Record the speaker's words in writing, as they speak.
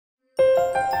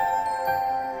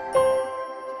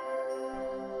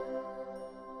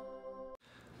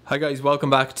Hi guys, welcome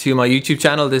back to my YouTube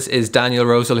channel. This is Daniel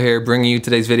Rosehill here, bringing you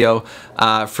today's video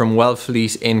from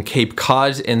Wellfleet in Cape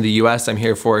Cod in the US. I'm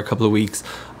here for a couple of weeks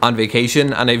on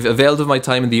vacation, and I've availed of my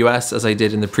time in the US as I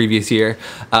did in the previous year,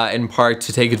 in part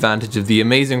to take advantage of the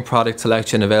amazing product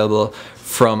selection available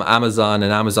from Amazon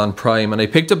and Amazon Prime. And I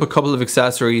picked up a couple of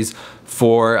accessories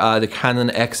for the Canon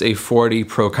XA40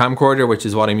 Pro camcorder, which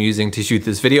is what I'm using to shoot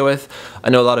this video with. I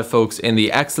know a lot of folks in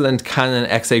the excellent Canon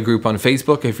XA group on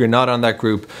Facebook. If you're not on that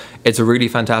group, it's a really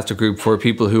fantastic group for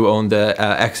people who own the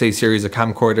XA series of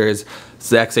camcorders. It's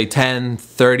the XA10,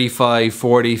 35,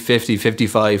 40, 50,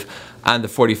 55, and the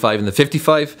 45 and the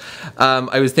 55.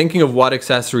 I was thinking of what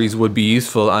accessories would be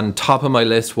useful, and top of my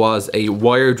list was a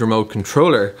wired remote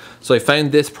controller. So I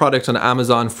found this product on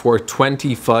Amazon for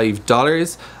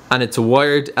 $25, and it's a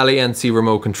wired LANC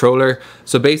remote controller.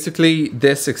 So basically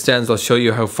this extends, I'll show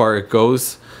you how far it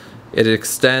goes. It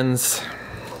extends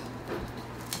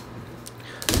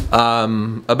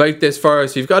about this far,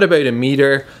 so you've got about a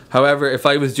meter. However, if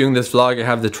I was doing this vlog, I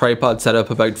have the tripod set up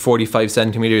about 45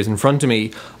 centimeters in front of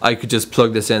me, I could just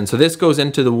plug this in. So this goes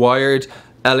into the wired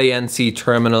LANC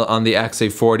terminal on the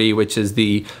XA40, which is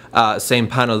the same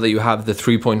panel that you have the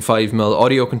 3.5mm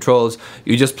audio controls.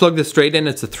 You just plug this straight in.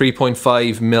 It's a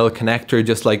 3.5mm connector,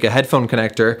 just like a headphone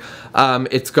connector.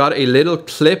 It's got a little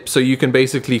clip, so you can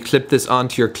basically clip this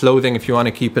onto your clothing if you want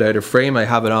to keep it out of frame. I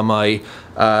have it on my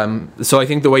so I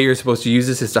think the way you're supposed to use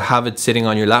this is to have it sitting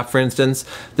on your lap, for instance.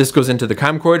 This goes into the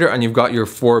camcorder, and you've got your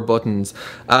 4 buttons.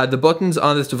 The buttons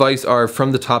on this device are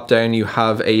from the top down. You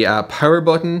have a power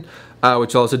button,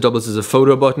 which also doubles as a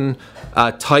photo button,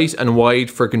 tight and wide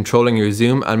for controlling your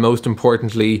zoom, and most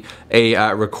importantly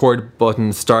a record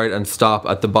button, start and stop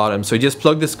at the bottom. So you just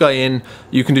plug this guy in,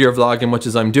 you can do your vlogging much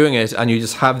as I'm doing it, and you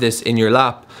just have this in your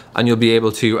lap, and you'll be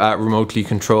able to remotely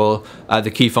control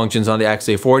the key functions on the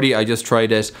XA40. I just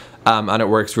tried it and it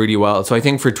works really well. So I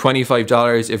think for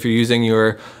 $25, if you're using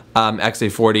your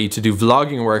XA40 to do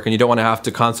vlogging work and you don't want to have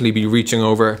to constantly be reaching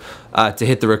over to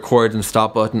hit the record and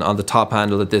stop button on the top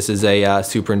handle, that this is a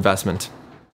super investment.